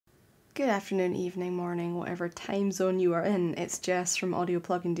Good afternoon, evening, morning, whatever time zone you are in. It's Jess from Audio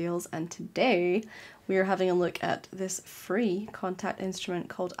Plugin Deals, and today we are having a look at this free Kontakt instrument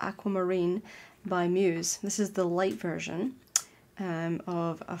called Aquamarine by Muze. This is the light version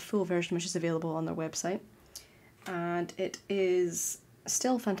of a full version which is available on their website, and it is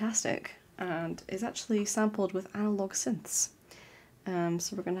still fantastic and is actually sampled with analog synths.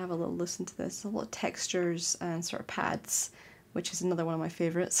 So we're going to have a little listen to this. A lot of textures and sort of pads, which is another one of my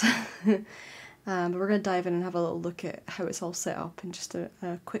favourites. But we're going to dive in and have a little look at how it's all set up and just a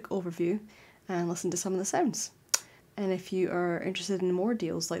quick overview and listen to some of the sounds. And if you are interested in more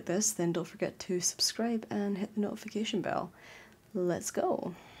deals like this, then don't forget to subscribe and hit the notification bell. Let's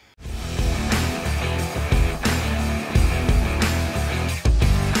go!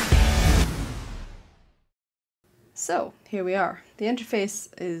 So, here we are. The interface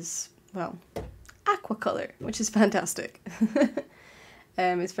is, well, aqua colour, which is fantastic.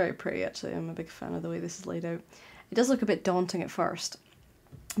 It's very pretty actually. I'm a big fan of the way this is laid out. It does look a bit daunting at first,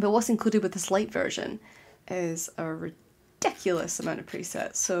 but what's included with this light version is a ridiculous amount of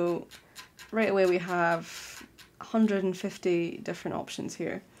presets. So right away we have 150 different options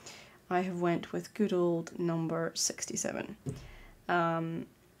here. I have went with good old number 67.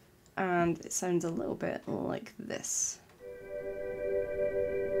 And it sounds a little bit like this.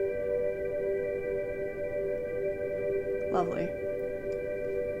 Lovely.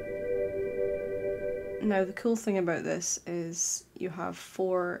 Now the cool thing about this is you have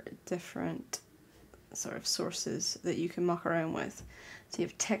 4 different sort of sources that you can muck around with. So you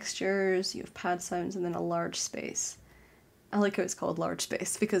have textures, you have pad sounds, and then a large space. I like how it's called large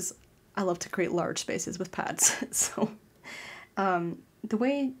space because I love to create large spaces with pads. So the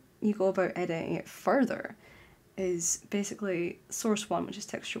way you go about editing it further is basically source 1, which is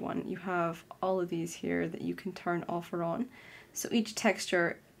texture 1. You have all of these here that you can turn off or on. So each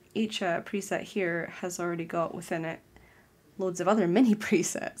texture, each preset here has already got within it loads of other mini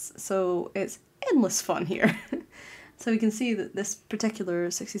presets. So it's endless fun here. So we can see that this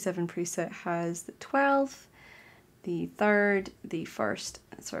particular 67 preset has the 12th, the 3rd, the 1st.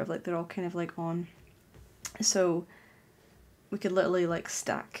 It's sort of like they're all kind of like on. So we could literally like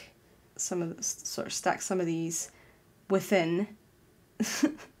stack some of this, sort of stack some of these within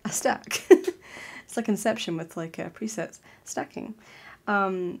a stack. It's like Inception with like presets stacking.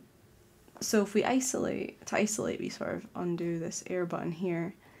 So if we isolate, we sort of undo this air button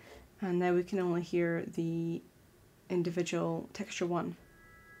here, and now we can only hear the individual texture 1.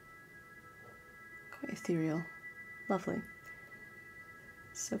 Quite ethereal. Lovely.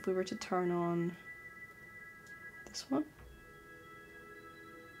 So if we were to turn on this one,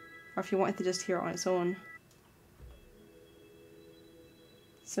 or if you wanted to just hear it on its own.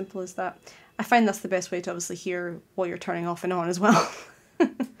 Simple as that. I find that's the best way to obviously hear what you're turning off and on as well.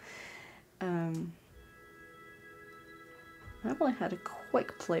 I've only had a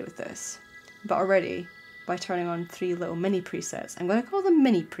quick play with this, but already by turning on 3 little mini presets. I'm going to call them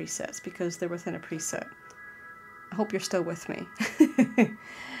mini presets because they're within a preset. I hope you're still with me.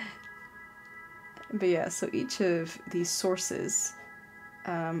 But yeah, so each of these sources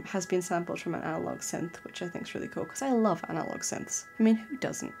has been sampled from an analog synth, which I think is really cool because I love analog synths. I mean, who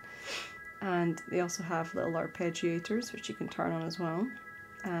doesn't? And they also have little arpeggiators, which you can turn on as well,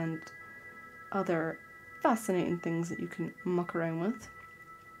 and other fascinating things that you can muck around with.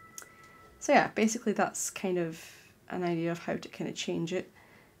 So yeah, basically that's kind of an idea of how to kind of change it.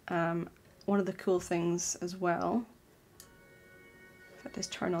 One of the cool things as well, if I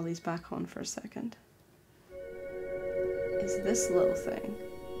just turn all these back on for a second, is this little thing.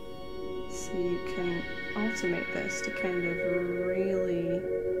 So you can automate this to kind of really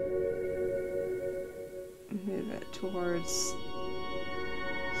move it towards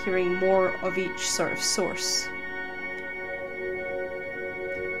hearing more of each sort of source.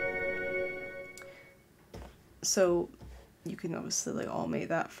 So you can obviously like automate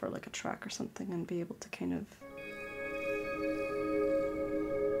that for like a track or something and be able to kind of,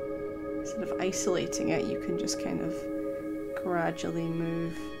 instead of isolating it, you can just kind of gradually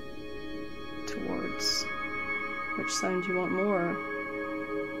move towards which sound you want more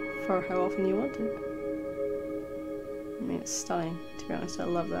for how often you want it. I mean, it's stunning, to be honest. I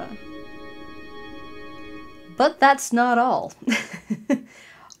love that. But that's not all.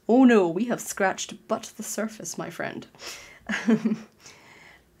 Oh no, we have scratched but the surface, my friend.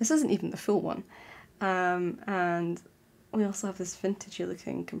 This isn't even the full one. And we also have this vintagey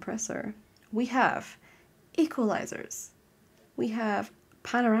looking compressor. We have equalizers. We have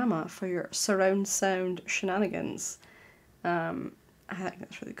panorama for your surround sound shenanigans. I think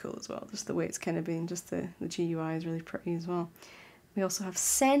that's really cool as well, just the way it's kind of been, just the GUI is really pretty as well. We also have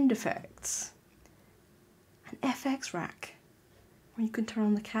send effects, an FX rack, where you can turn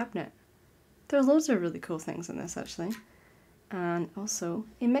on the cabinet. There's loads of really cool things in this actually. And also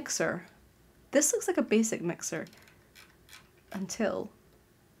a mixer. This looks like a basic mixer until,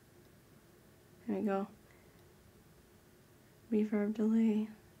 here we go, reverb delay.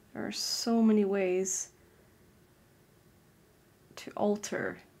 There are so many ways to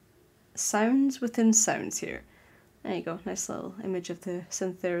alter sounds within sounds here. There you go, nice little image of the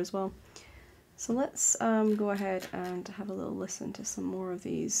synth there as well. So let's go ahead and have a little listen to some more of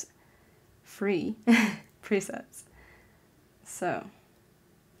these free presets. So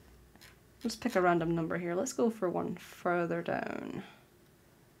let's pick a random number here. Let's go for one further down.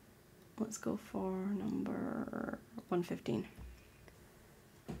 Let's go for number 115.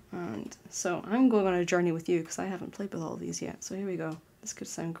 And so I'm going on a journey with you because I haven't played with all of these yet. So here we go. This could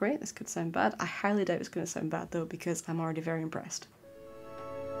sound great, this could sound bad. I highly doubt it's going to sound bad though because I'm already very impressed.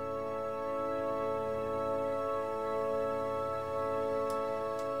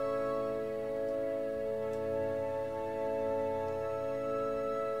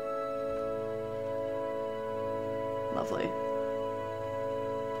 Lovely.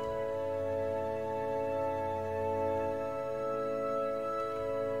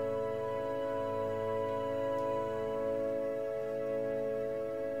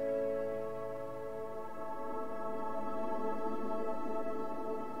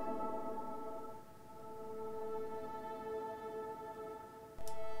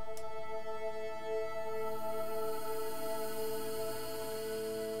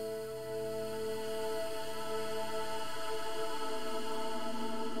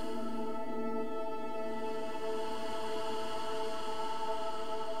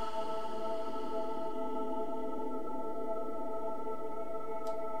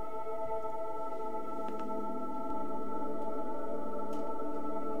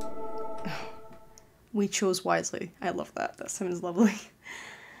 We chose wisely. I love that. That sounds lovely.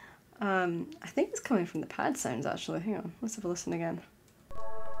 I think it's coming from the pad sounds actually. Hang on, let's have a listen again.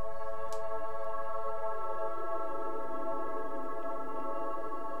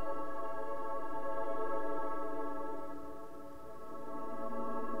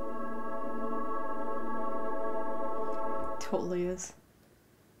 Totally is.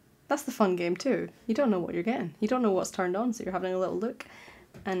 That's the fun game too. You don't know what you're getting. You don't know what's turned on, so you're having a little look.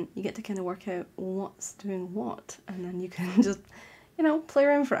 And you get to kind of work out what's doing what, and then you can just, you know, play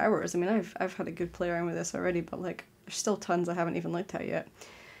around for hours. I mean, I've had a good play around with this already, but like, there's still tons I haven't even looked at yet.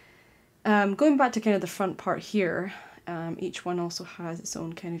 Going back to kind of the front part here, each one also has its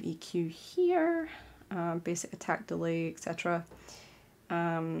own kind of EQ here, basic attack delay, etc.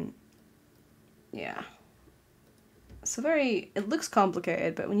 Yeah. So it looks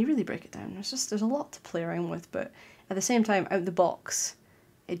complicated, but when you really break it down, there's a lot to play around with, but at the same time, out the box,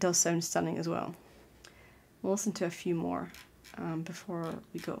 it does sound stunning as well. We'll listen to a few more before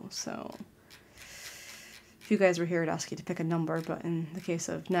we go. So if you guys were here, I'd ask you to pick a number, but in the case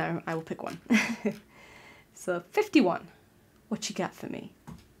of now, I will pick one. So 51, what you got for me?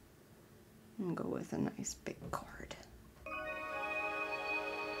 I'm gonna go with a nice big chord.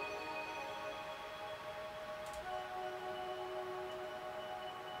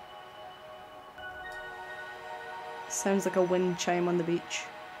 Sounds like a wind chime on the beach,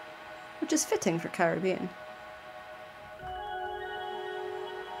 which is fitting for Caribbean.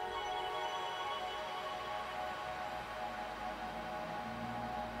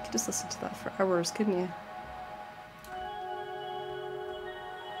 You could just listen to that for hours, couldn't you?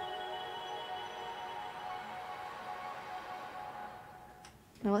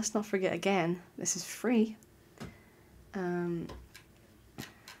 Now let's not forget again, this is free.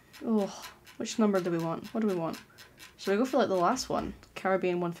 Oh, which number do we want? What do we want? Should we go for like the last one?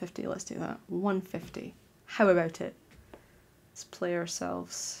 Caribbean 150, let's do that. 150. How about it? Let's play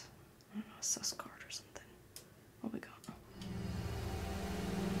ourselves, I don't know, a sus card or something. What we got?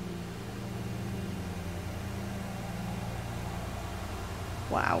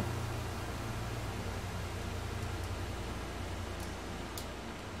 Wow.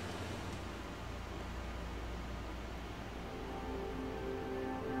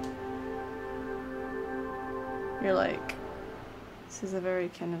 You're like, this is a very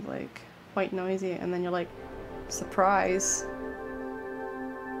kind of like white noisy, and then you're like, surprise,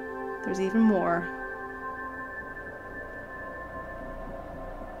 there's even more.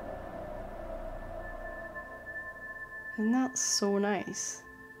 Isn't that so nice?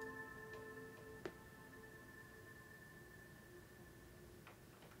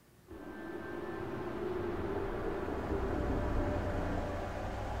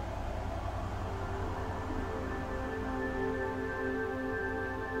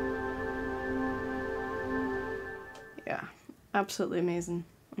 Absolutely amazing.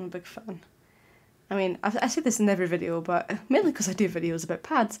 I'm a big fan. I mean, I say this in every video, but mainly because I do videos about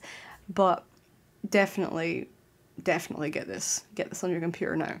pads, but definitely get this on your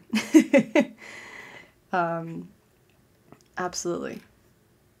computer now. Absolutely.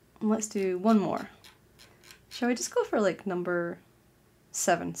 Let's do one more. Shall we just go for like number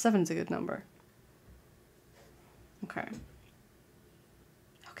 7? 7's a good number. Okay.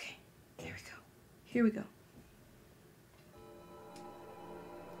 Okay, there we go. Here we go.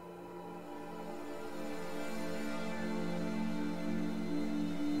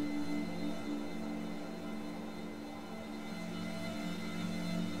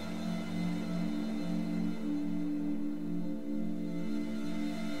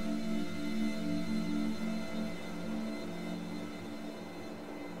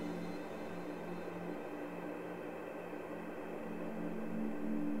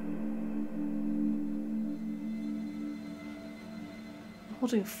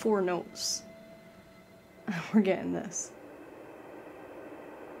 Holding 4 notes. We're getting this.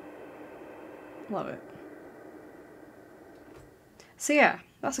 Love it. So yeah,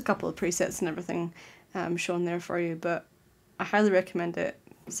 that's a couple of presets and everything shown there for you, but I highly recommend it.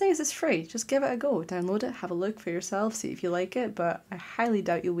 Seeing as it's free, just give it a go. Download it, have a look for yourself, see if you like it, but I highly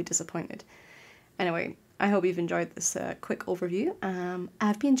doubt you'll be disappointed. Anyway, I hope you've enjoyed this quick overview.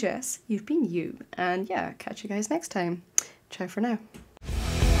 I've been Jess, you've been you, and yeah, catch you guys next time. Ciao for now.